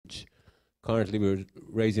Currently, we're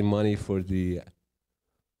raising money for the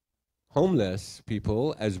homeless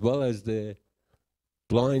people as well as the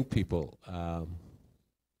blind people.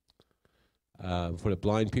 For the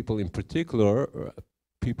blind people in particular,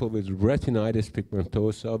 people with retinitis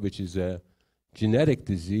pigmentosa, which is a genetic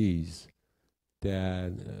disease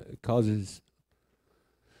that causes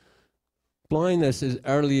blindness as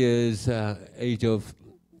early as age of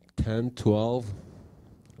 10, 12.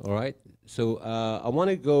 All right. So I want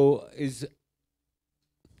to go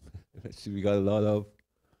let's see, we got a lot of,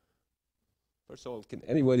 first of all, can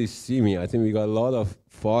anybody see me? I think we got a lot of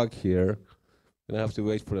fog here. Gonna have to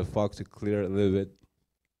wait for the fog to clear a little bit.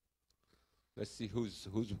 Let's see who's,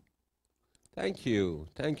 thank you,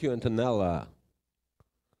 Antonella.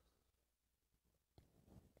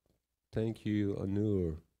 Thank you,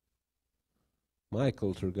 Anur.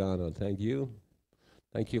 Michael Turgano, thank you.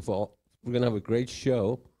 Thank you for all. We're gonna have a great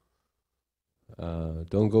show.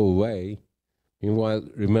 Don't go away. Meanwhile,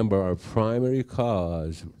 remember our primary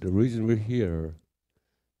cause, the reason we're here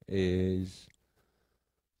is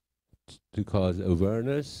to cause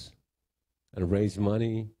awareness and raise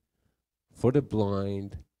money for the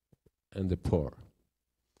blind and the poor.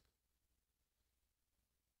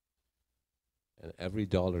 And every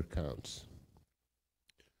dollar counts.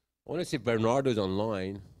 I want to see if Bernardo's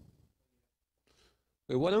online.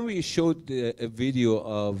 Wait, why don't we show a video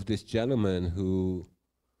of this gentleman who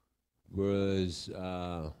was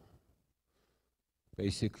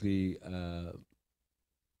basically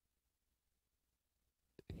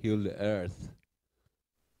healed the earth,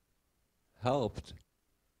 helped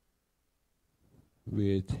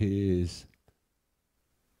with his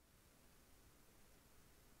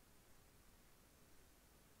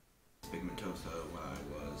pigmentosa when I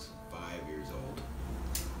was 5 years old.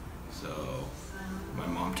 So my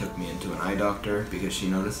mom took me into an eye doctor because she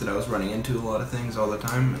noticed that I was running into a lot of things all the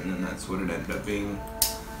time, and then that's what it ended up being.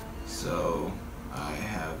 So I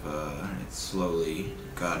have, it's slowly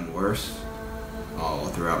gotten worse all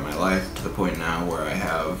throughout my life to the point now where I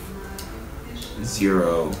have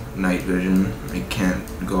 0 night vision. I can't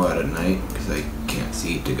go out at night because I can't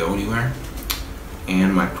see to go anywhere.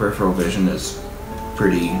 And my peripheral vision is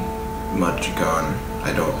pretty much gone.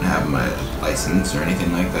 I don't have my license or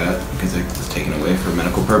anything like that because it was taken away for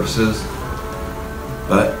medical purposes.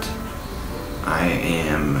 But I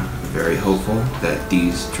am very hopeful that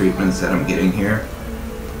these treatments that I'm getting here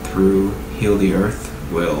through Heal the Earth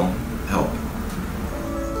will help.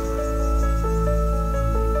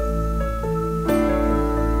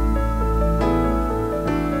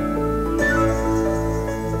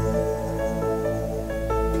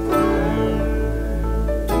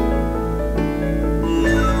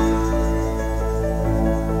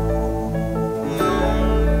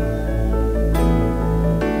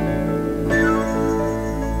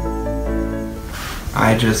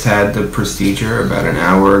 I just had the procedure about an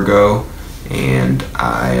hour ago, and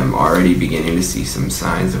I am already beginning to see some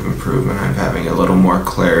signs of improvement. I'm having a little more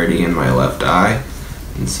clarity in my left eye,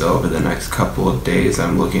 and so over the next couple of days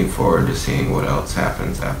I'm looking forward to seeing what else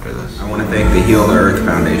happens after this. I want to thank the Heal the Earth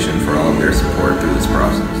Foundation for all of their support through this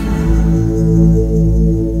process.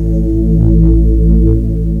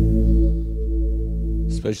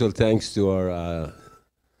 Special thanks to our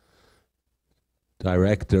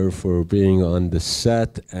director for being on the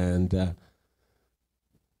set, and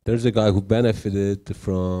there's a guy who benefited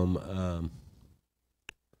from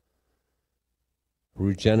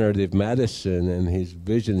regenerative medicine, and his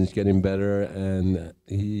vision is getting better. And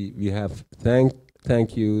we have thank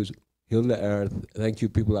yous, Heal the Earth. Thank you,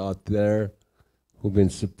 people out there who've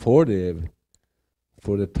been supportive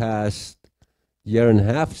for the past year and a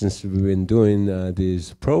half since we've been doing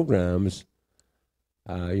these programs.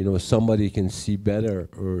 You know, somebody can see better,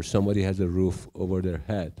 or somebody has a roof over their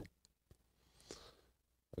head.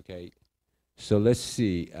 Okay, so let's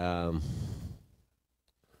see.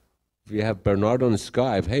 We have Bernardo on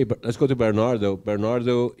Skype. Hey, let's go to Bernardo.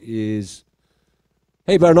 Bernardo is.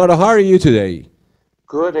 Hey, Bernardo, how are you today?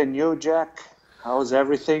 Good, and you, Jack? How's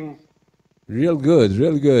everything? Real good,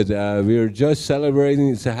 real good. We're just celebrating.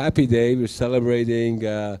 It's a happy day. We're celebrating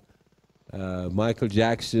Michael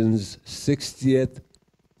Jackson's 60th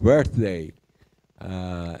birthday,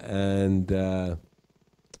 and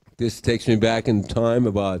this takes me back in time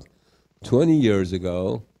about 20 years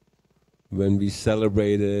ago when we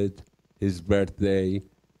celebrated his birthday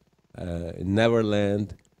in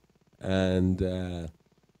Neverland, and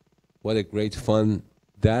what a great fun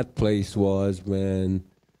that place was when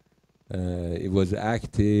it was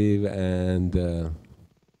active, and the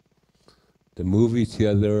movie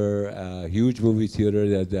theater, huge movie theater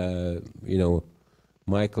that, you know,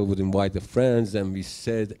 Michael would invite the friends, and we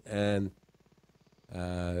sit and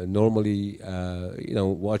normally,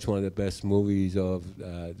 watch one of the best movies of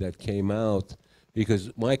that came out,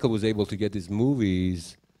 because Michael was able to get his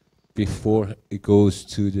movies before it goes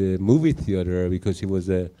to the movie theater, because he was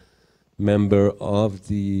a member of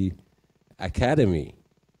the Academy.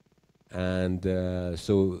 And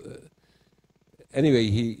anyway,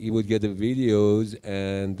 he would get the videos,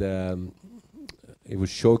 and he would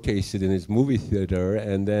showcase it in his movie theater,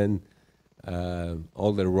 and then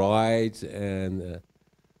all the rides, and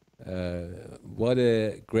what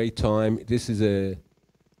a great time. This is a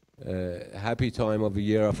happy time of the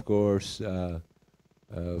year, of course,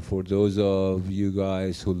 for those of you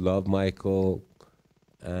guys who love Michael,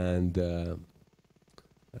 and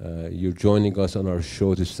you're joining us on our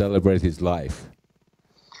show to celebrate his life.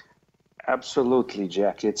 Absolutely,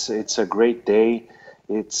 Jack. It's a great day.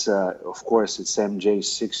 It's of course it's MJ's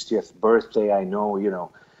 60th birthday. I know,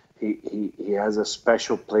 he has a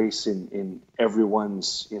special place in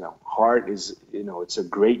everyone's heart. It's a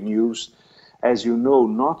great news. As you know,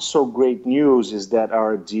 not so great news is that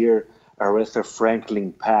our dear Aretha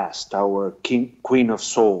Franklin passed, our Queen of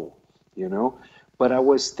Soul. But I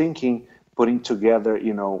was thinking, putting together,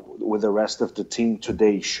 with the rest of the team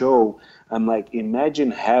today's show, I'm like,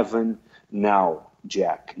 imagine heaven now,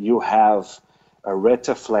 Jack. You have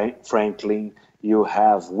Aretha Franklin, you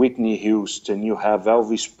have Whitney Houston, you have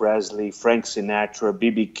Elvis Presley, Frank Sinatra,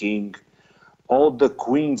 B.B. King, all the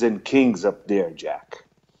queens and kings up there, Jack.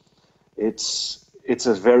 It's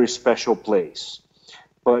a very special place.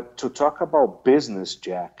 But to talk about business,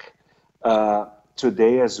 Jack,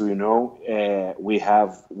 today, as we know,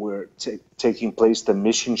 we're taking place the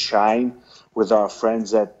Mission Shine with our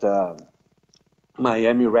friends at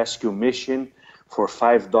Miami Rescue Mission for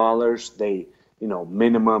 $5. They,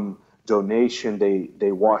 minimum donation.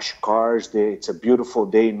 They wash cars. It's a beautiful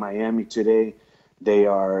day in Miami today. They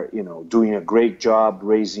are, doing a great job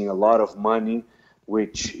raising a lot of money,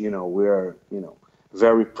 which, we're,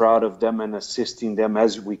 very proud of them and assisting them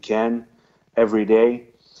as we can every day.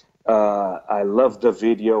 I love the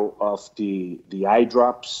video of the eye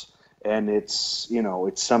drops, and it's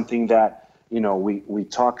something that we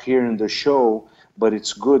talk here in the show, but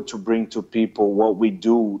it's good to bring to people what we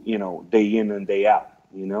do day in and day out,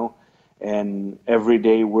 and every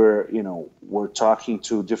day we're talking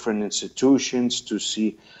to different institutions to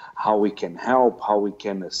see how we can help, how we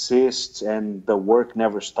can assist, and the work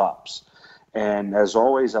never stops. And as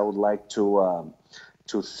always, I would like to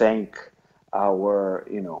thank our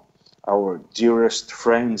dearest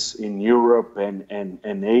friends in Europe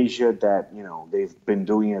and Asia that, they've been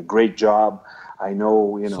doing a great job. I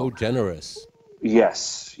know, So generous.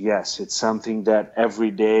 Yes. It's something that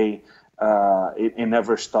every day, it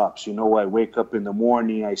never stops. I wake up in the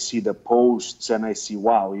morning, I see the posts, and I see,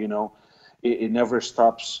 wow, it never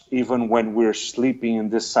stops, even when we're sleeping in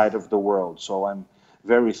this side of the world. So I'm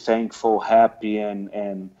very thankful, happy,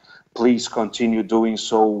 and please continue doing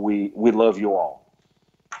so. We love you all.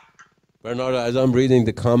 Bernardo, as I'm reading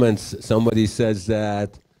the comments, somebody says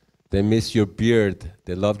that they miss your beard.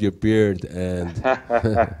 They love your beard, and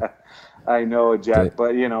I know, Jack,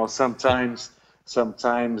 but sometimes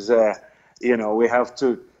we have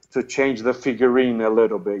to change the figurine a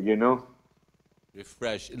little bit,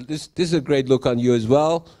 refresh. This is a great look on you as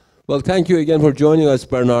well. Well, thank you again for joining us,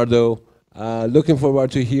 Bernardo. Looking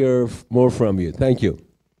forward to hear more from you. Thank you.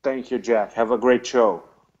 Thank you, Jack. Have a great show.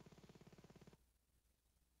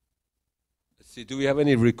 Let's see, do we have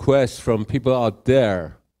any requests from people out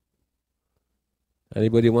there?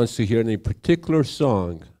 Anybody wants to hear any particular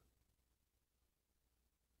song?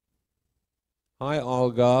 Hi,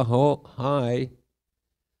 Olga. Oh, hi.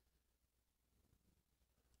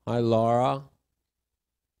 Hi, Laura.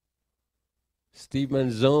 Steve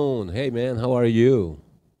Manzone. Hey, man, how are you?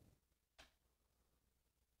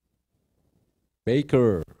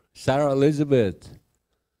 Baker, Sarah Elizabeth.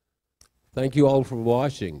 Thank you all for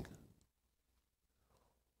watching.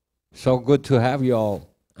 So good to have you all.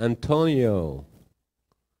 Antonio.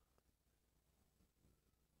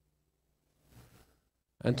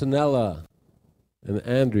 Antonella and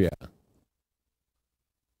Andrea.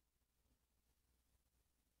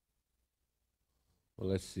 Well,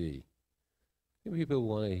 let's see. I think people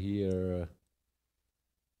want to hear.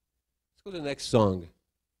 Let's go to the next song.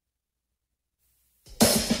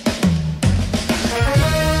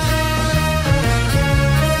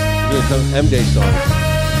 We're doing some M-Day songs.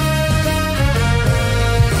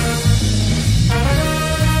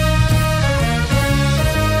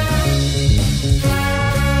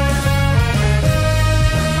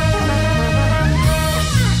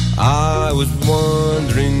 I was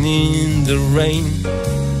wandering in the rain,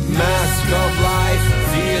 mask of life,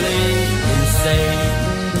 feeling insane.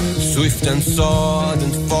 Swift and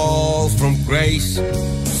sudden fall from grace.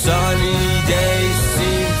 Sunny days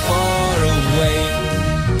seem far away.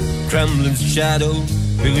 Trembling shadow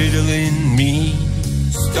belittling me.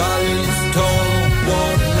 Starless tall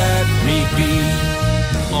won't let me be.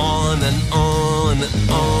 On and on and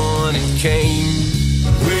on it came.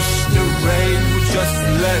 Wish the rain would just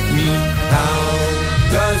let me. How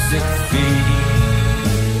does it feel?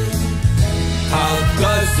 How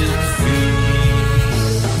does it feel?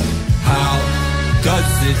 How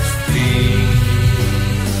does it feel?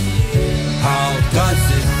 How does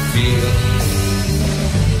it feel?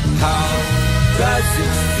 How does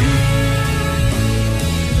it feel?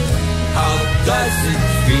 How does it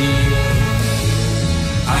feel?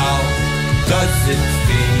 How does it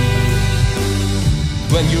feel?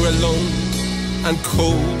 When you're alone and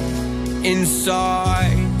cold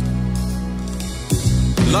inside,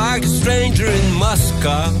 like a stranger in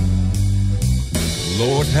Moscow.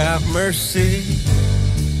 Lord have mercy.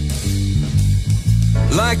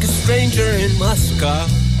 Like a stranger in Moscow.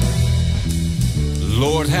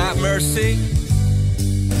 Lord have mercy.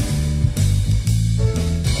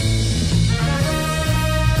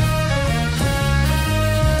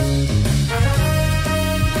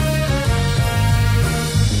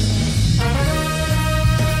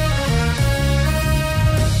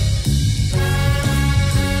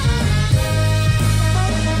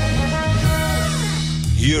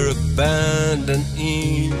 You're abandoned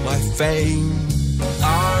in my fame.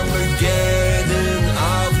 Armageddon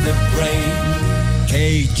of the brain.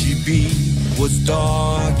 KGB was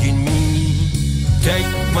dogging me. Take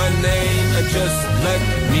my name and just let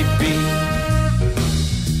me be.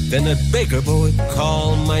 Then a beggar boy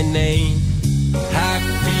called my name.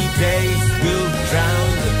 Happy days will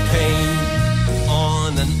drown the pain.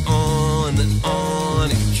 On and on and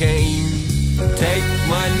on it came. Take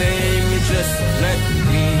my name and just let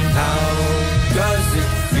me. How does it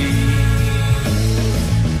feel?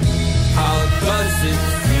 How does it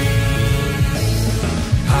feel?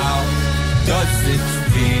 How does it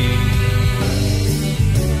feel?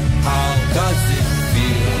 How does it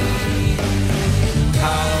feel?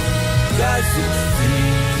 How does it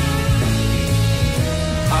feel?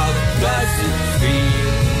 How does it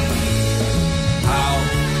feel? How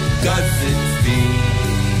does it feel?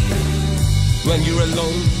 When you're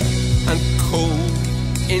alone and cold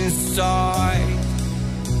inside,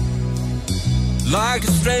 like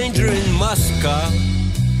a stranger in Moscow.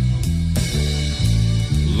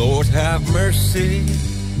 Lord have mercy.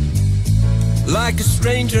 Like a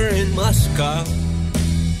stranger in Moscow.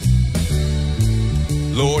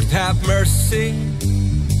 Lord have mercy.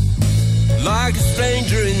 Like a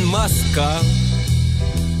stranger in Moscow.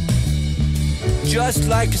 Just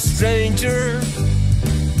like a stranger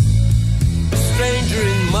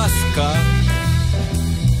in Moscow.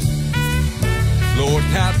 Lord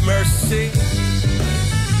have mercy.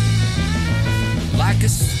 Like a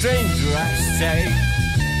stranger I say.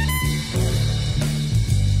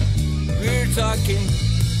 We're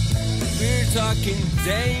talking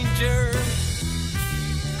danger.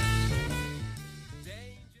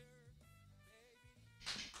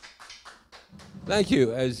 Thank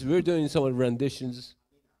you. As we're doing some of the renditions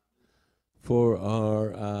for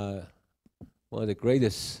our one of the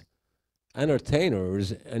greatest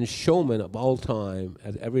entertainers and showmen of all time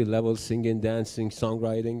at every level, singing, dancing,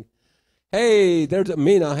 songwriting. Hey, there's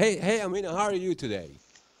Amina. Hey, Amina, how are you today?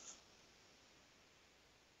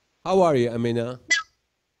 How are you, Amina?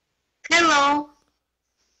 Hello.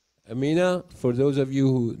 Amina, for those of you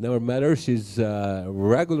who never met her, she's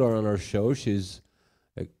regular on our show. She's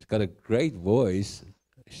got a great voice.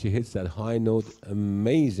 She hits that high note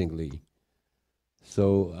amazingly.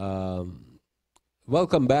 So,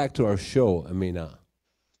 welcome back to our show, Amina.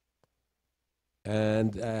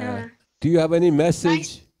 And do you have any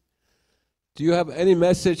message? Do you have any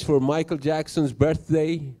message for Michael Jackson's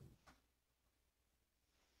birthday?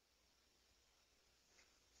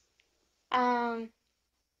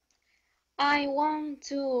 I want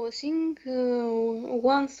to sing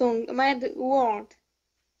one song, Mad World.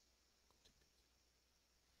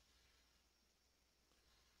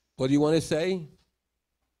 What do you want to say?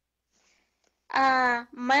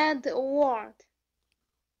 Mad World.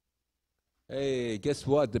 Hey, guess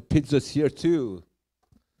what? The pizza's here too.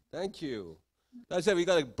 Thank you. That's it. We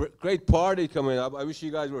got a great party coming up. I wish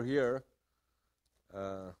you guys were here.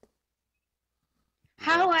 How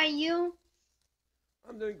are you?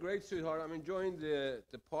 I'm doing great, sweetheart. I'm enjoying the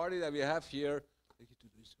party that we have here.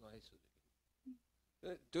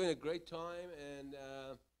 Doing a great time, and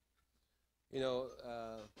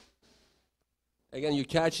again, you're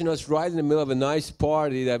catching us right in the middle of a nice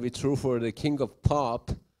party that we threw for the King of Pop,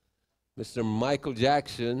 Mr. Michael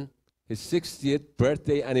Jackson, his 60th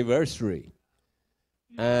birthday anniversary.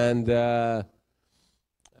 And we're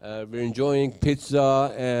enjoying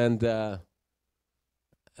pizza and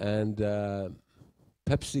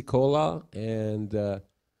Pepsi Cola, and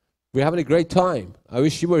we're having a great time. I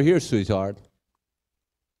wish you were here, sweetheart.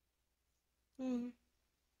 Mm.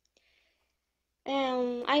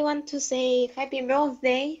 I want to say happy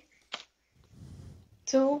birthday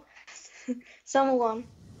to someone.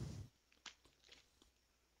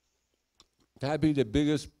 Happy the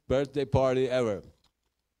biggest birthday party ever.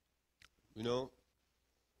 You know,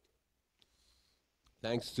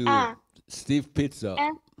 thanks to Ah, Steve Pizza.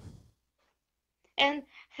 and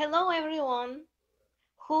hello everyone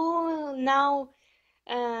who now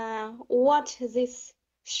watch this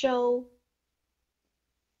show.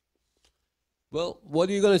 Well, what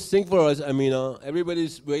are you going to sing for us, Amina?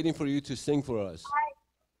 Everybody's waiting for you to sing for us.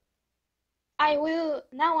 I will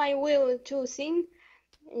to sing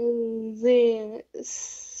the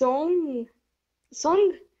song.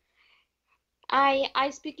 I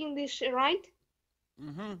speak English, right?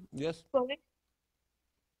 Mm-hmm. Yes. Sorry.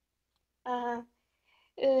 Uh,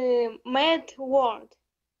 Mad World.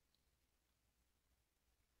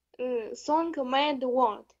 Song Mad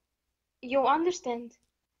World. You understand?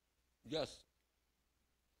 Yes.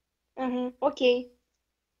 Okay.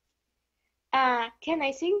 Can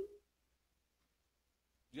I sing?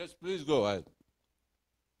 Yes, please go ahead.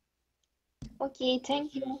 Okay,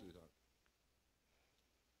 thank you. Sweetheart.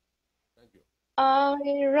 Thank you. I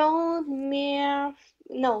wrote me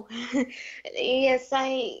no. Yes,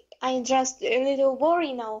 I just a little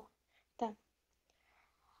worry now. Done.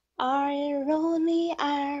 I wrote me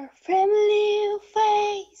our family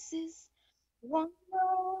faces, one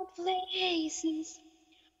old places,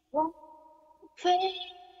 one faces.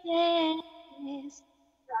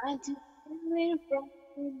 Try to live from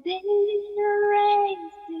the daily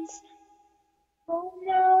races, go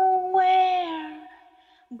nowhere,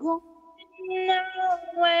 go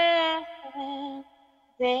nowhere.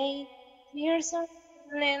 They tears are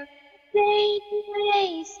falling, they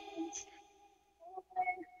places,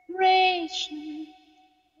 vibration,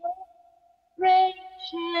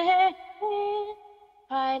 vibration.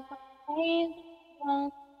 I find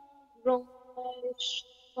one rush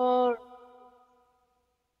for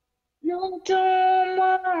no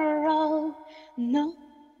tomorrow, no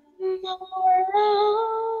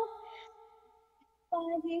tomorrow.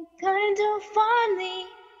 Find it kind of funny.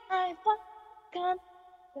 I find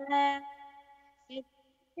that it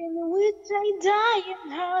in which I die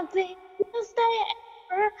and hardly because I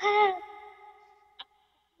ever had.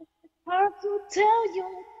 Hard to tell you,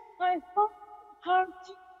 I find it hard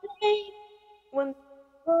to say. When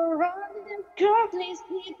we're running and currently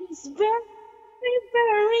it is very,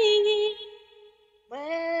 very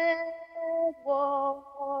mad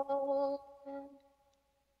world.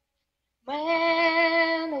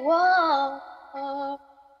 Mad world.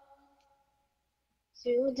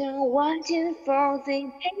 Children watching for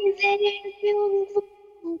the days beautiful.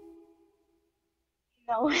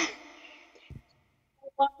 No.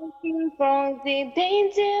 Watching for the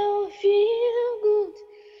days to feel good.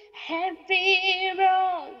 Happy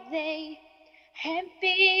birthday.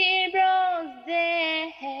 Happy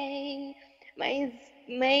birthday.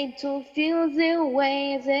 Made to feel the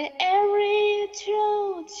way that every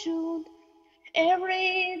child should.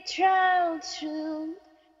 Every child should.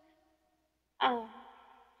 Ah.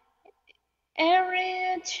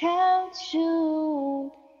 Every child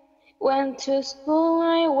should. Went to school,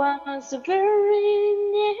 I was very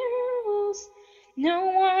nervous. No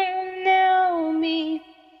one knew me,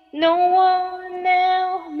 no one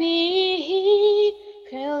knew me.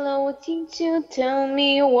 Hello, teacher, tell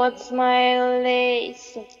me what's my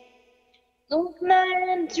lesson. Look,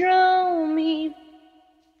 man, draw me.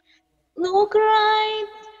 Look right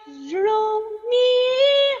through me.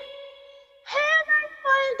 And I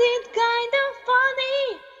find it kind of funny.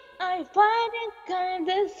 I find it kind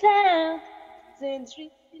of sad. The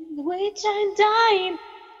dreams in which I died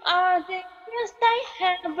are the best I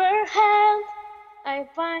ever had. I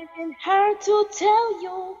find it hard to tell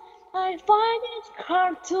you. I find it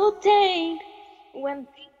hard to take. When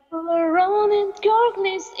people around in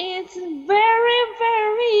darkness, it's very,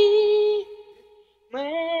 very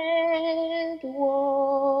mad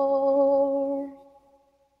world.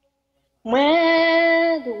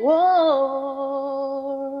 Mad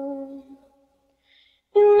world,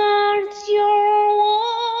 enlarge your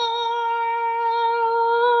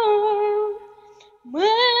world.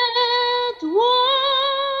 Mad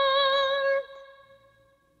world.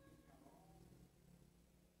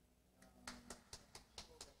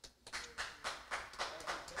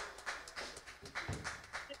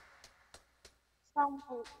 some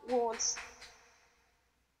words.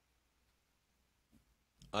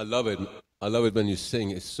 I love it. I love it when you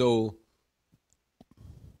sing. It's so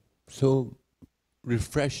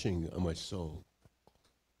refreshing on my soul.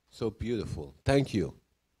 So beautiful. Thank you.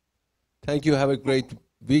 Thank you. Have a great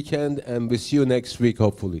weekend, and we'll see you next week,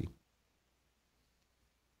 hopefully.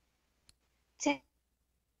 Thank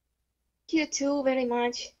you too very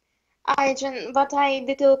much. But I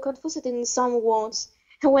little confused in some words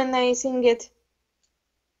when I sing it.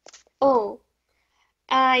 Oh,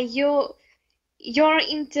 your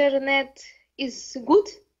internet is good?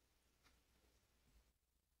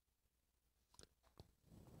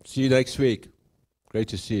 See you next week. Great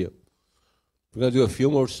to see you. We're going to do a few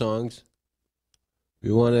more songs.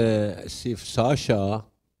 We want to see if Sasha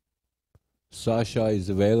is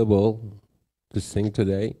available to sing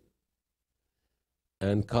today,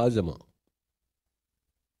 and Kazuma.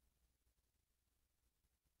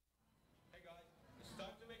 Hey guys, it's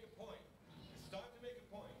time to make a point. It's time to make a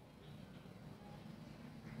point.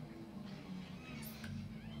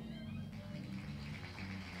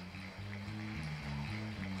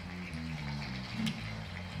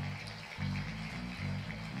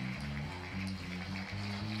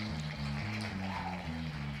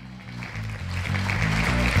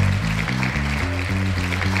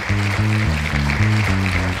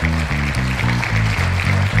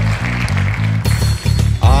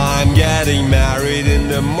 I'm getting married in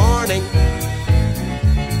the morning.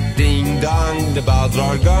 Ding dong, the bells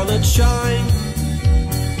are gonna chime.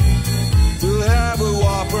 We'll have a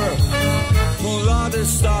whopper, full of the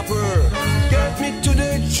stopper. Get me to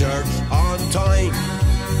the church on time.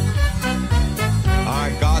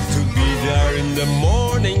 I got to be there in the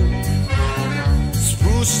morning,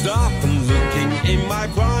 spruced up and looking in my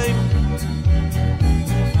prime.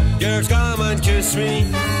 Girls, come and kiss me,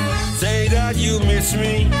 say that you miss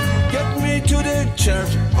me. Get me to the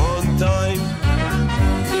church on time.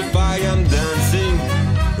 If I am dancing,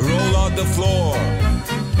 roll out the floor.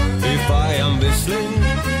 If I am whistling,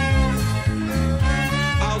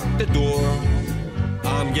 out the door.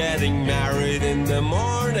 I'm getting married in the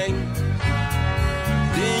morning.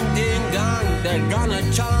 Ding, ding, dong, they're gonna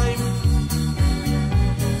chime.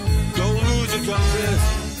 Don't lose your compass,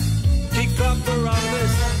 kick up the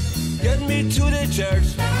rumpus. Get me to the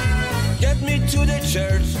church, get me to the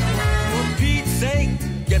church. For Pete's sake,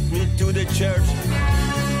 get me to the church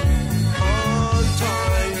on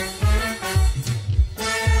time.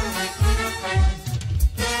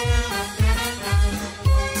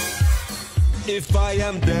 If I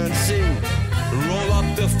am dancing, roll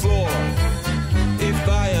up the floor. If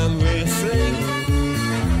I am whistling,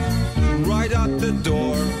 right out the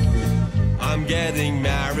door. I'm getting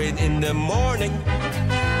married in the morning.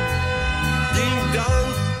 Ding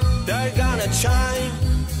dong, they're gonna chime.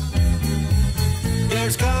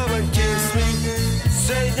 Girls, come and kiss me,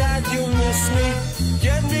 say that you miss me.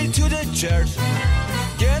 Get me to the church,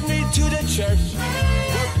 get me to the church.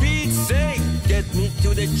 For Pete's sake, get me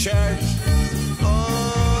to the church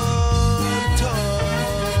on time.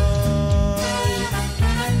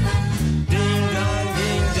 Ding dong,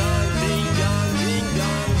 ding dong, ding dong, ding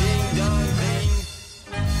dong, ding dong, ding.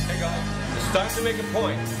 Hey guys, it's time to make a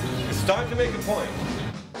point. It's time to make a point.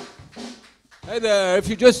 Hey there, if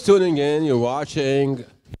you're just tuning in, you're watching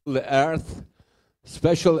The Earth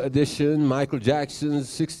special edition, Michael Jackson's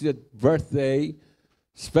 60th birthday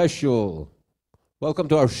special. Welcome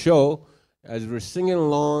to our show. As we're singing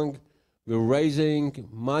along, we're raising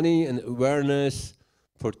money and awareness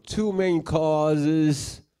for two main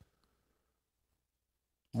causes.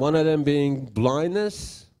 One of them being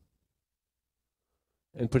blindness,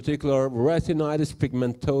 in particular retinitis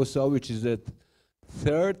pigmentosa, which is the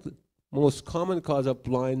third most common cause of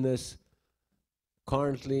blindness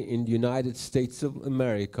currently in the United States of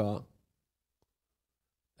America,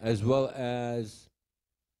 as well as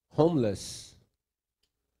homeless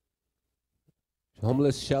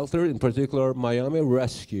shelter, in particular Miami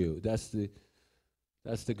Rescue. That's the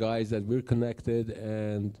guys that we're connected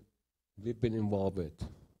and we've been involved with.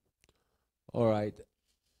 All right.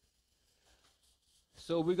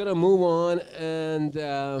 So we're gonna move on, and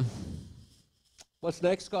what's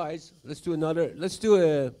next, guys? Let's do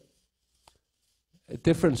a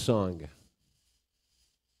different song.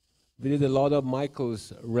 We did a lot of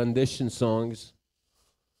Michael's rendition songs.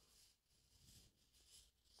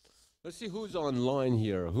 Let's see who's online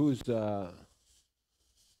here. We got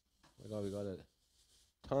a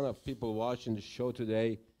ton of people watching the show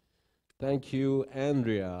today. Thank you,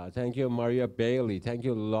 Andrea. Thank you, Maria Bailey. Thank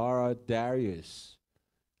you, Laura Darius.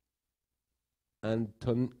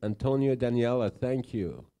 Antonio Daniela, thank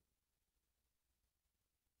you.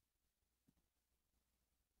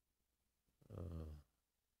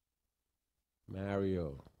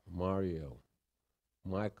 Mario,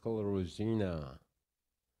 Michael Rosina,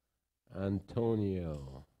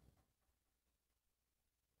 Antonio,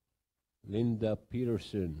 Linda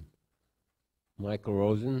Peterson, Michael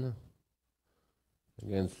Rosen.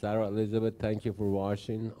 Again, Sarah Elizabeth, thank you for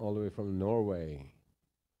watching all the way from Norway.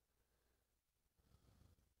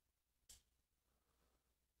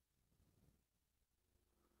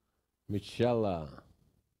 Michella.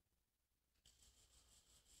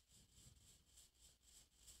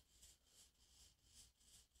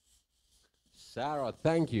 Sarah,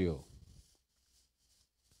 thank you.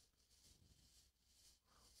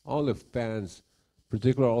 All the fans,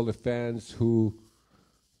 particularly all the fans who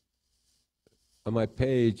on my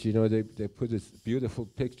page, you know, they put these beautiful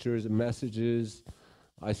pictures and messages.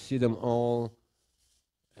 I see them all,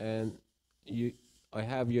 and I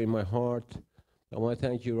have you in my heart. I want to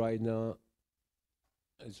thank you right now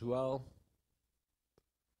as well.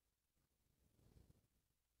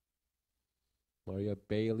 Maria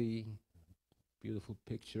Bailey, beautiful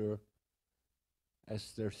picture.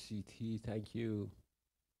 Esther CT, thank you.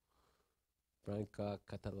 Franca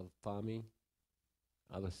Catalafami,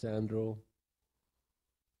 Alessandro.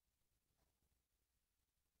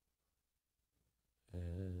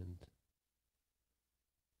 And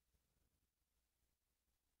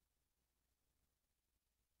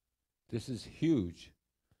this is huge.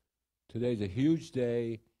 Today is a huge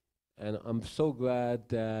day, and I'm so glad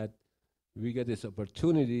that we get this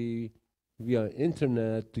opportunity via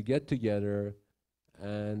internet to get together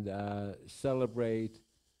and celebrate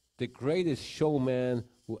the greatest showman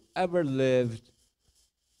who ever lived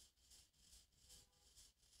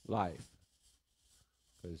life.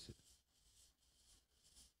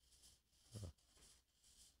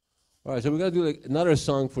 All right, so we're going to do like another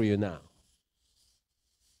song for you now.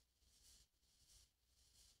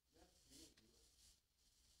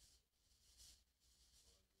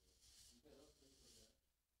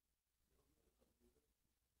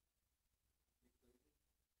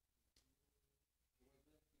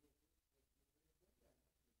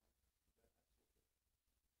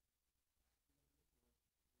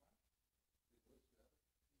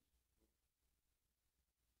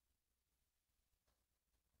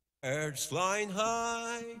 Birds flying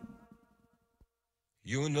high,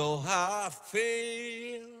 you know how I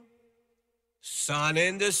feel. Sun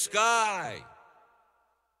in the sky,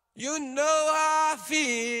 you know how I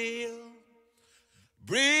feel.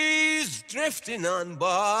 Breeze drifting on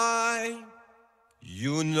by,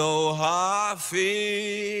 you know how I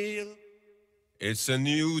feel. It's a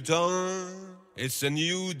new dawn, it's a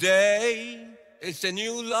new day, it's a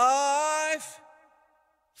new life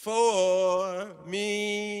for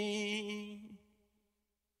me,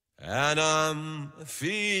 and I'm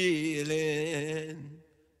feeling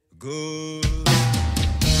good.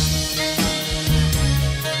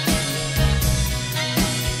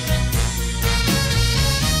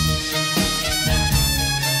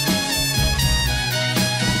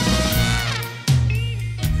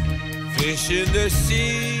 Fish in the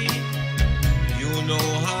sea, you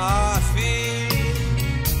know how I feel.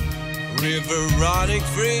 River running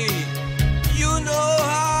free, you know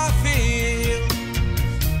how I feel.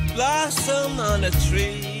 Blossom on a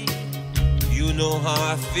tree, you know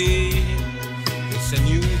how I feel. It's a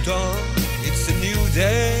new dawn, it's a new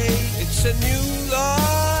day, it's a new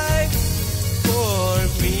life for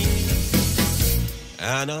me,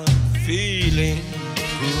 and I'm feeling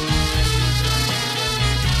good.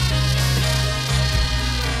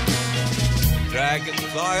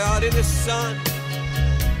 Dragonfly out in the sun,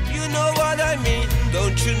 you know what I mean,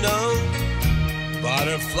 don't you know?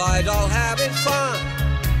 Butterflies all having fun,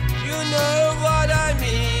 you know what I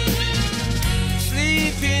mean.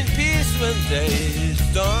 Sleep in peace when day is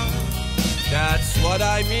done, that's what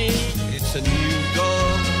I mean. It's a new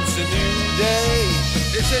dawn, it's a new day,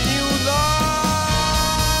 it's a new life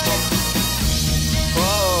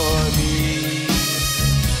for me.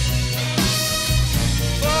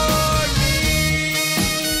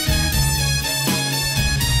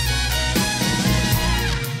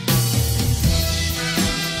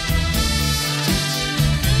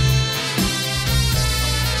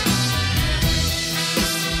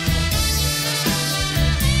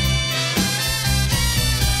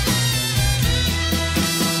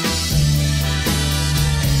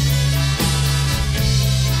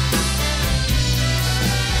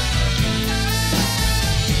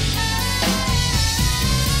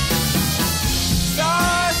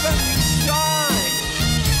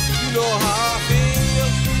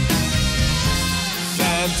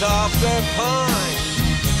 Of the pine,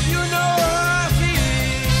 you know how I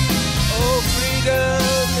feel. Oh, freedom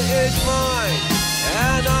is mine,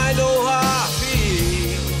 and I know how I feel.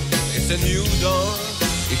 a new dawn,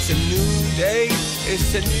 it's a new day,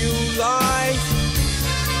 it's a new life.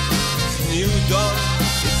 It's a new dawn,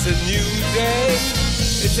 it's a new day,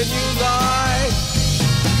 it's a new life.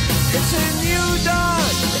 It's a new dawn,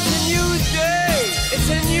 it's a new day, it's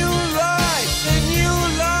a new life, a new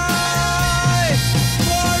life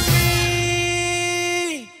for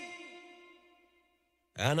me.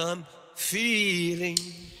 And I'm feeling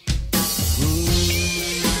good.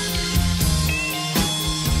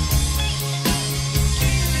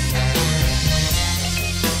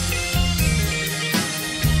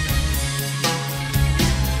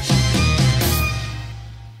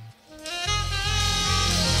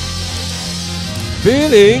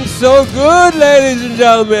 Feeling so good, ladies and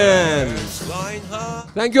gentlemen.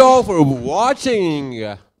 Thank you all for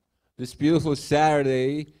watching this beautiful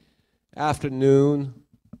Saturday afternoon.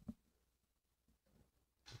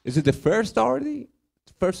 Is it the first already?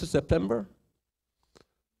 1st of September?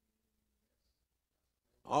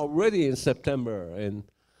 Already in September. And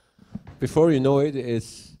before you know it,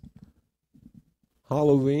 it's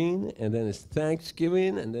Halloween, and then it's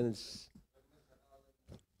Thanksgiving, and then it's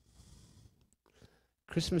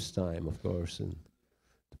Christmas time, of course, and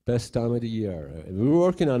the best time of the year. We're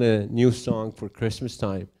working on a new song for Christmas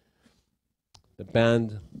time. The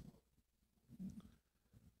band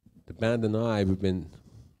and I, we've been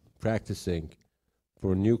practicing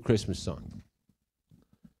for a new Christmas song.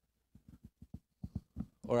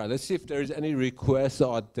 All right, let's see if there's any requests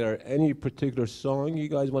out there, any particular song you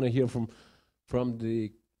guys want to hear from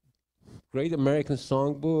the Great American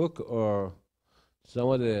Songbook, or some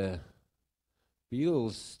of the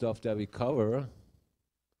Beatles stuff that we cover.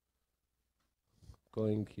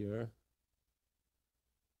 Going here.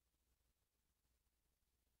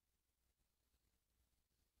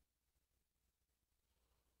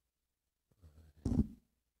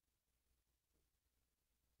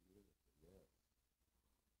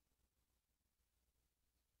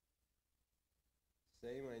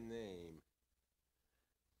 Say my name.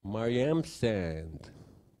 Mariam Sand.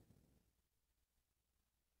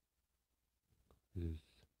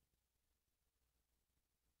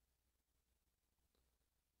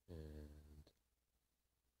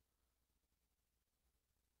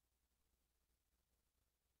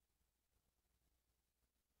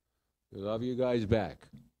 We love you guys back.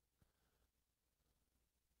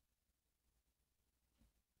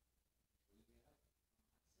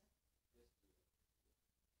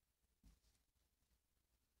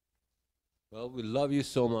 Well, we love you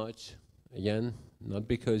so much. Again, not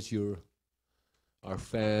because you're our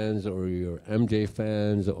fans or you're MJ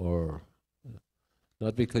fans, or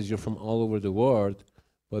not because you're from all over the world,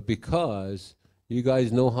 but because you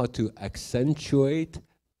guys know how to accentuate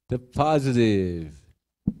the positive.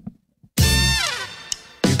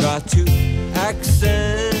 You got to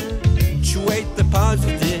accentuate the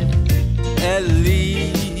positive,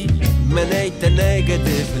 eliminate the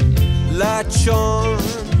negative, latch on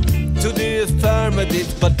to the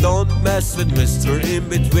affirmative, but don't mess with Mr. In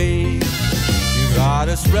Between. You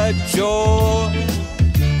gotta spread joy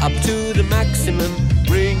up to the maximum,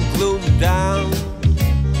 bring gloom down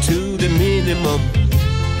to the minimum.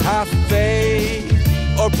 Have faith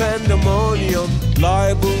or pandemonium,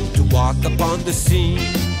 liable to walk upon the scene.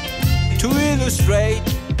 To illustrate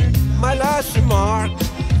my last remark,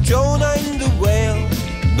 Jonah in the whale,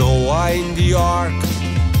 Noah in the ark.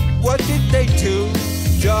 What did they do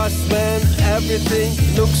just when everything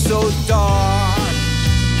looked so dark?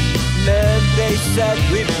 Man, they said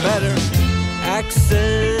we better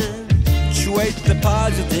accentuate the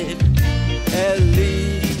positive,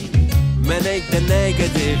 eliminate the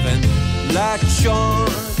negative, and latch on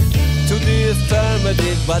to the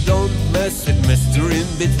affirmative, but don't mess with Mr. In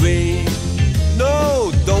Between.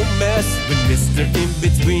 No, don't mess with Mr. In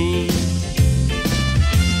Between.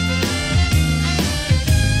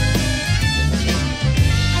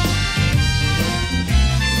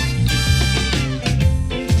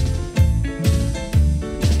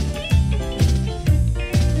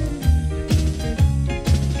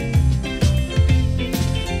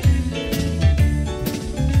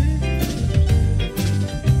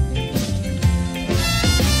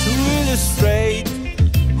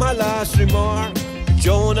 My last remark,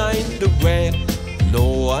 Jonah in the whale,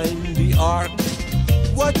 Noah in the ark.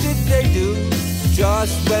 What did they do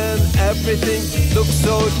just when everything looked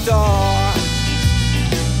so dark?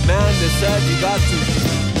 Man, they said you got to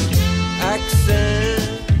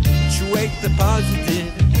accentuate the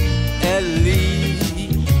positive,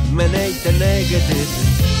 eliminate the negative,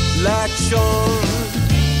 latch on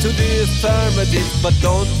to the affirmative, but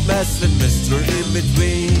don't mess with Mr. In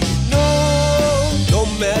Between. No,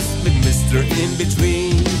 don't mess with Mr. In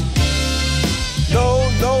Between.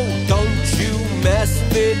 mess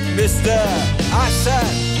with mister. I said,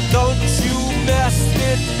 don't you mess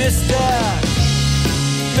with mister.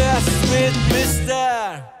 Mess with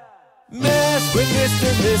mister. Mess with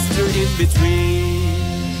mister in between.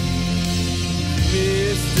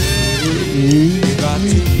 Mister, you got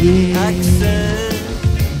to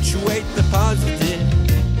accentuate the positive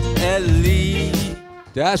and leave.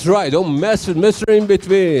 That's right. Don't mess with Mr. In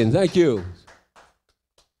Between. Thank you.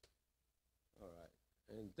 All right.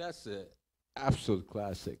 And that's an absolute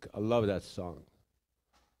classic. I love that song.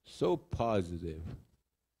 So positive.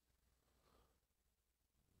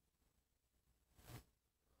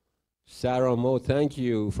 Sarah Mo, thank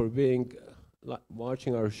you for being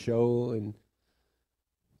watching our show, and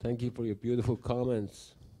thank you for your beautiful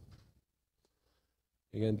comments.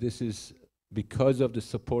 Again, this is because of the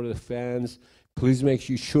support of the fans. Please make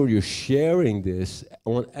sure you're sharing this. I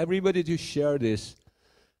want everybody to share this.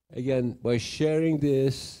 Again, by sharing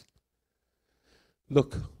this,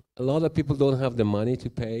 look, a lot of people don't have the money to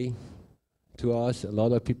pay to us. A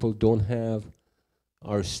lot of people don't have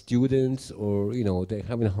our students, or they're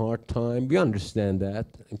having a hard time. We understand that.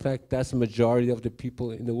 In fact, that's the majority of the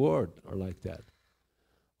people in the world are like that.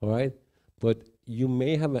 All right? But you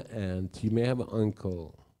may have an aunt, you may have an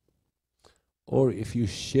uncle, or if you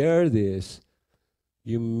share this,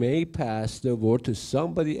 you may pass the word to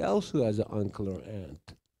somebody else who has an uncle or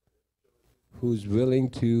aunt who's willing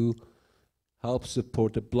to help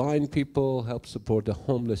support the blind people, help support the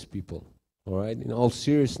homeless people. All right? In all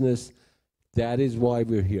seriousness, that is why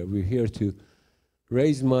we're here. We're here to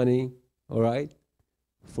raise money, all right,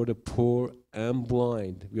 for the poor and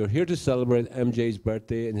blind. We're here to celebrate MJ's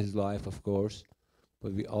birthday and his life, of course,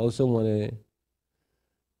 but we also want to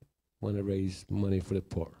raise money for the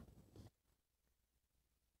poor.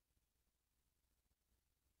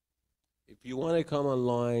 If you want to come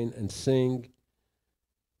online and sing,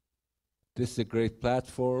 this is a great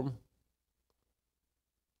platform,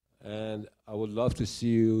 and I would love to see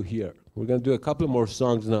you here. We're going to do a couple more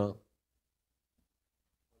songs now.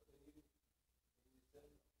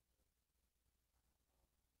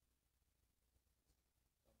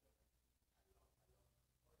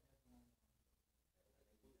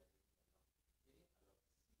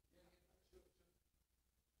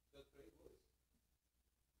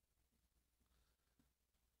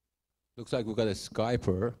 Looks like we got a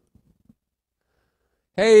Skyper.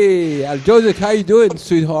 Hey, Joseph, how you doing,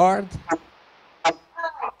 sweetheart? How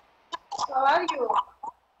are you?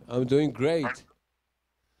 I'm doing great.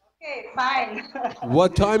 Okay, fine.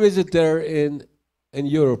 What time is it there in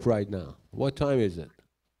Europe right now? What time is it?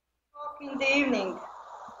 In the evening.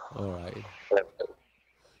 All right.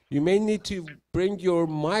 You may need to bring your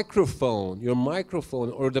microphone,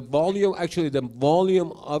 or the volume, actually the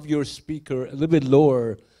volume of your speaker a little bit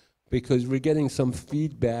lower, because we're getting some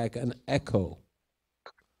feedback and echo.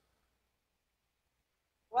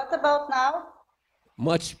 What about now?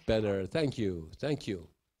 Much better. Thank you. Thank you.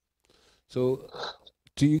 So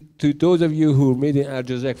to those of you who are meeting Al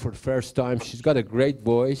Jazek for the first time, she's got a great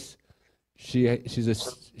voice.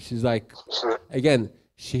 She's like, again,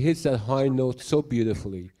 she hits that high note so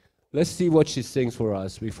beautifully. Let's see what she sings for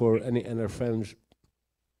us before any and her friends.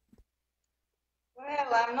 Well,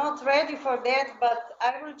 I'm not ready for that, but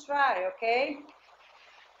I will try, okay?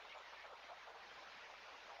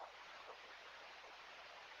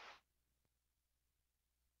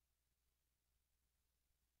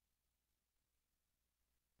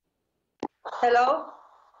 Hello?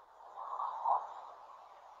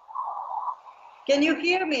 Can you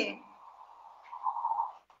hear me?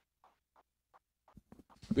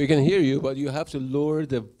 We can hear you, but you have to lower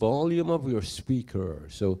the volume of your speaker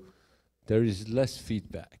so there is less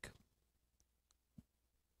feedback.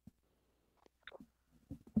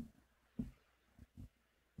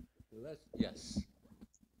 Yes.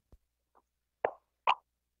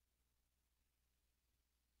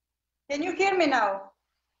 Can you hear me now?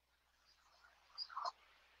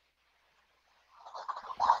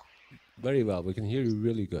 Very well. We can hear you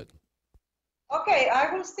really good. Okay,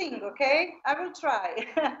 I will sing, okay? I will try.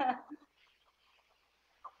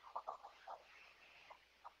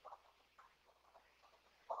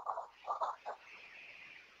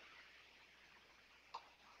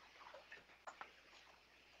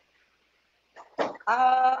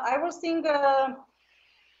 I will sing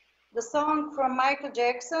the song from Michael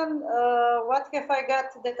Jackson, What Have I Got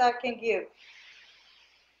That I Can Give?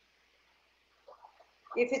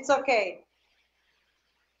 If it's okay.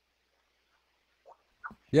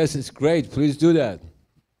 Yes, it's great. Please do that.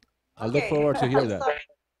 I look forward to hear that.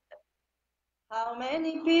 How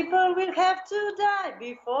many people will have to die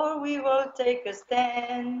before we will take a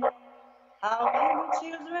stand? How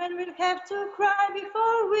many children will have to cry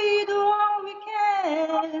before we do all we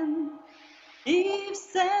can? Keep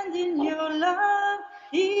sending your love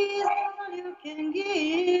is all you can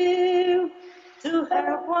give to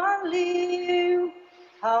help one live.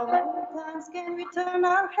 How many times can we turn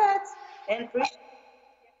our heads and preach,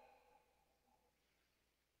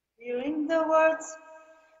 hearing the words,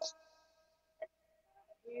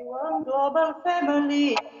 we want global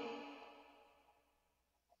family.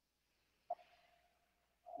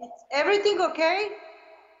 It's everything okay?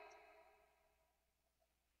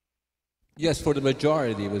 Yes, for the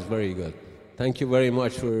majority, it was very good. Thank you very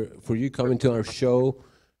much for you coming to our show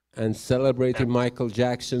and celebrating Michael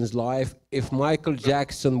Jackson's life. If Michael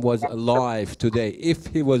Jackson was alive today, if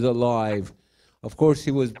he was alive, of course he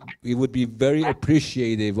would be very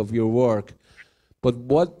appreciative of your work. But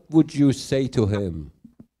what would you say to him?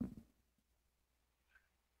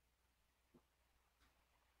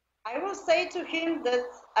 I will say to him that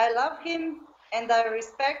I love him and I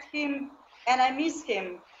respect him and I miss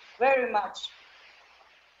him very much.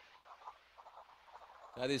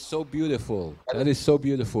 That is so beautiful. That is so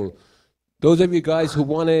beautiful. Those of you guys who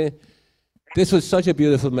want to, this was such a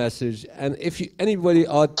beautiful message. And if anybody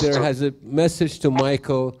out there has a message to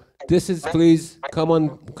Michael, this is, please come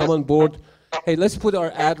on board. Hey, let's put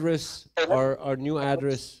our address, our new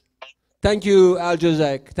address. Thank you, Al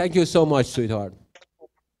Jazak. Thank you so much, sweetheart.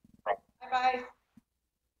 Bye-bye.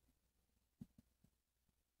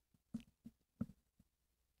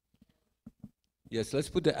 Yes, let's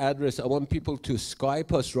put the address. I want people to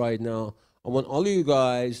Skype us right now. I want all of you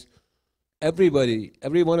guys, everybody,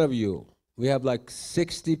 every one of you. We have like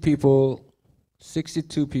 60 people,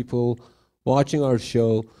 62 people watching our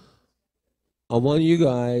show. I want you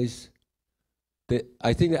guys,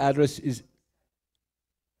 I think the address is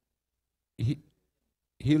Heal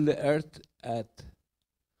the Earth at,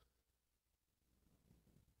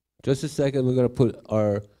 just a second, we're going to put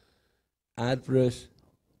our address.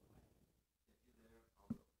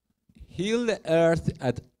 Heal the Earth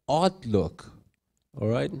at Outlook, all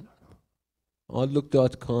right?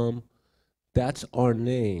 Outlook.com, that's our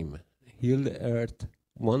name. Heal the Earth,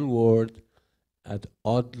 one word, at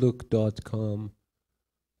Outlook.com.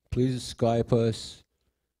 Please Skype us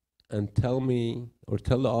and tell me, or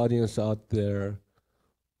tell the audience out there,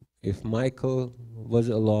 if Michael was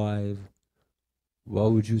alive,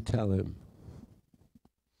 what would you tell him?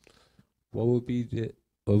 What would be the,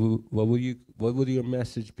 what would your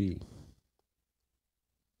message be?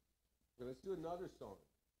 Let's do another song.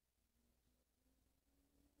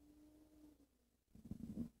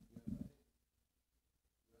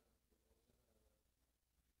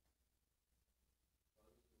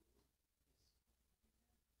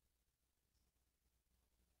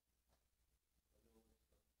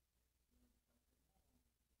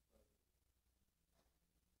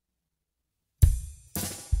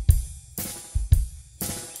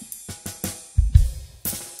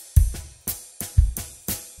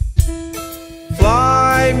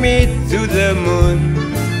 Fly me to the moon,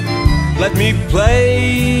 let me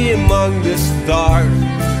play among the stars.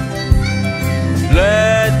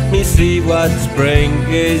 Let me see what spring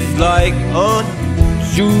is like on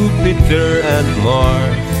Jupiter and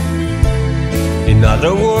Mars. In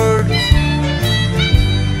other words,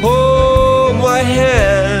 hold my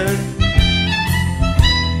hand.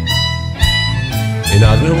 In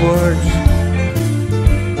other words,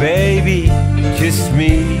 baby, kiss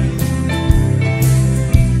me.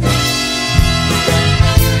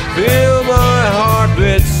 Fill my heart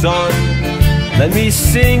with sun, let me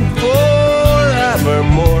sing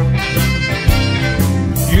forevermore.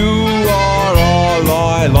 You are all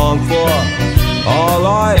I long for, all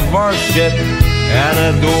I worship and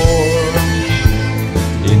adore.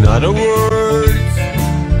 In other words,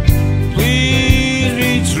 please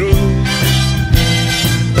be true.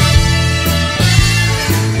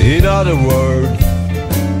 In other words,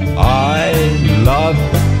 I love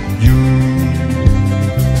you.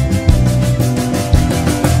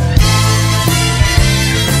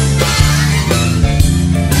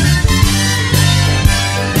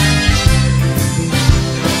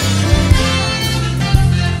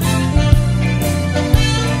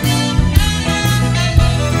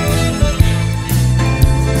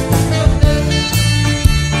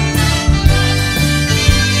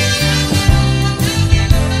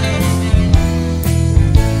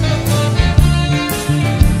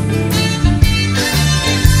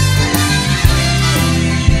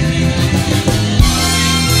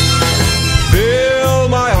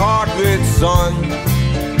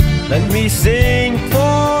 Let me sing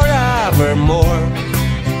forevermore.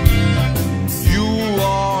 You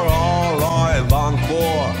are all I long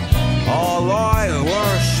for, all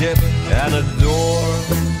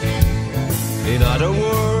In other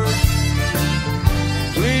words,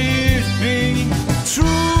 please be true.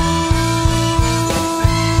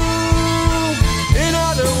 In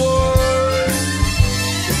other words,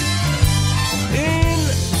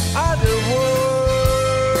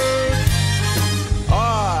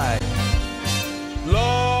 I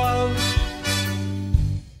love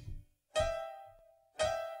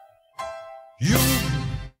you.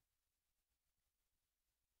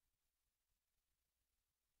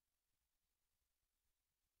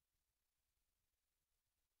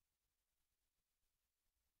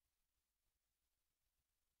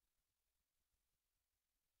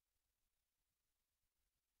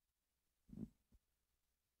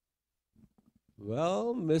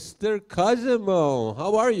 Well, Mr. Cosimo,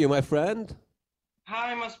 how are you, my friend?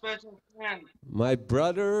 Hi, my special friend. My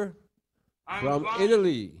brother I'm from fine.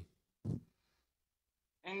 Italy.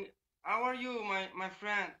 And how are you, my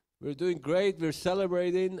friend? We're doing great. We're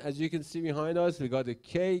celebrating. As you can see behind us, we got the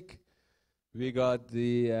cake. We got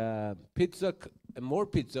the pizza, and more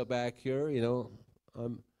pizza back here. You know,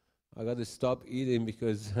 I got to stop eating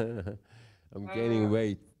because I'm gaining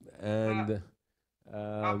weight. And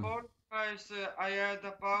Apologize, I had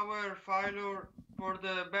a power failure for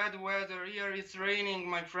the bad weather. Here it's raining,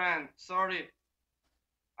 my friend. Sorry.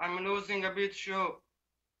 I'm losing a bit show.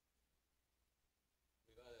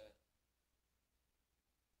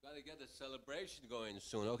 Gotta get the celebration going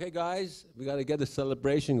soon. Okay, guys, we gotta get the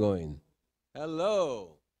celebration going.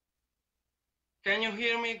 Hello. Can you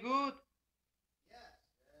hear me good?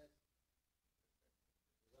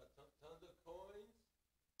 Tons of coins.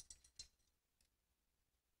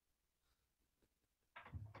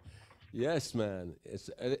 Yes, man. It's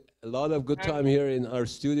a lot of good time here in our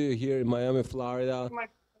studio here in Miami, Florida.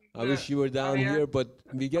 I wish you were down here, but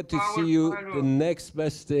we get to see you. The next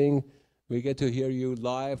best thing, we get to hear you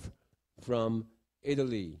live from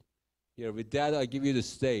Italy. Here, with that, I give you the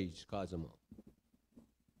stage, Cosimo.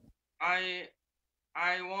 I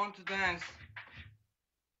want to dance.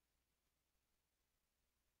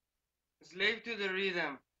 Slave to the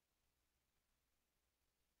rhythm.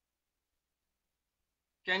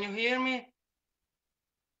 Can you hear me?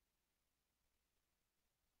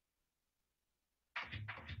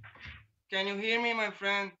 Can you hear me, my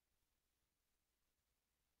friend?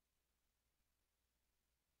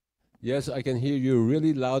 Yes, I can hear you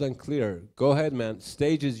really loud and clear. Go ahead, man.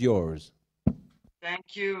 Stage is yours.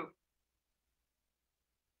 Thank you.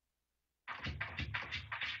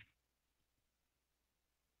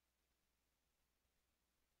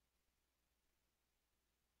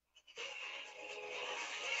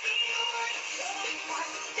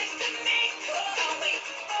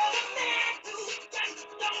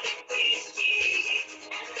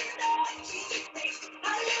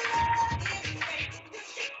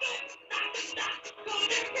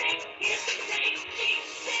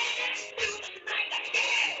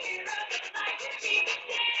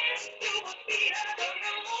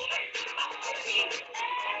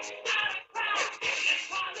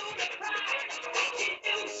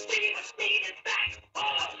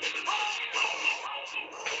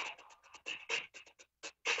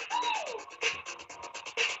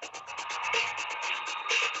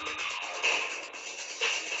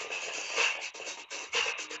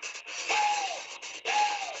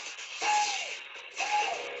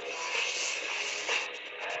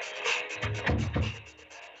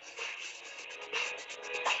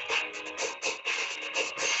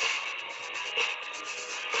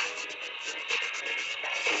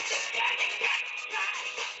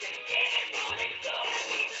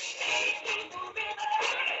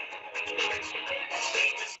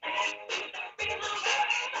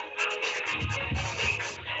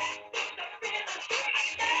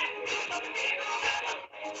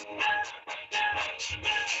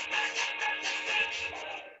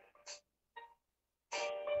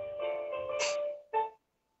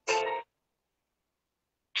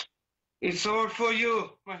 It's all for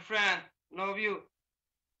you, my friend. Love you.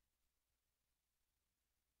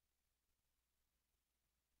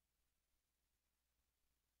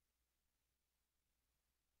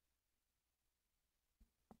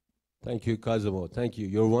 Thank you, Cosimo. Thank you.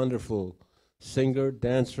 You're a wonderful singer,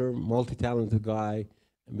 dancer, multi-talented guy,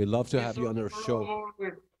 and we'd love to have you on our show.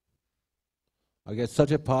 I get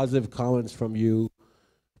such a positive comments from you,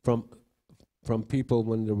 from people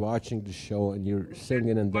when they're watching the show and you're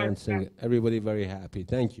singing and dancing. Everybody very happy.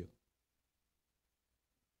 Thank you.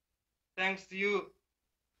 Thanks to you.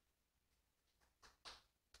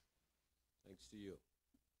 Thanks to you.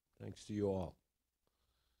 Thanks to you all.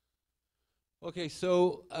 Okay,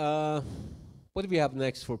 so what do we have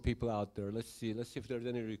next for people out there? Let's see. Let's see if there's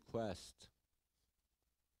any requests.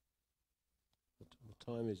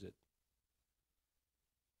 time is it?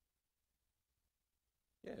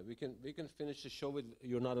 Yeah, we can finish the show with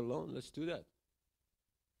 "You're Not Alone." Let's do that.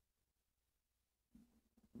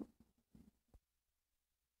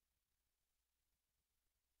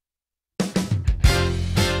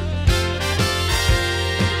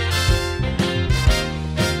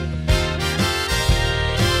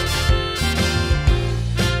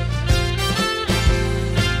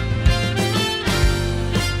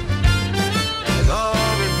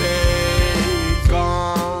 Another day's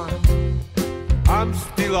gone. I'm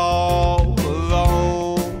still all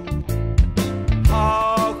alone.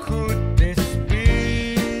 How could this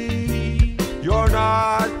be? You're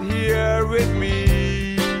not here with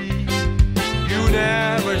me. You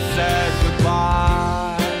never said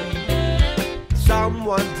goodbye.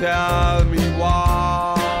 Someone tell me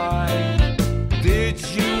why. Did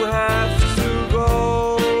you have to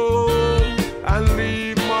go and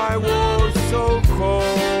leave my world so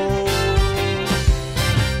cold?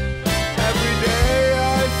 Every day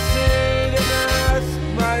I sit and ask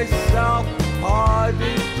myself, how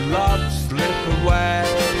did love slip away?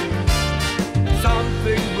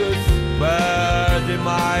 Something whispered in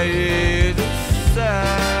my ear.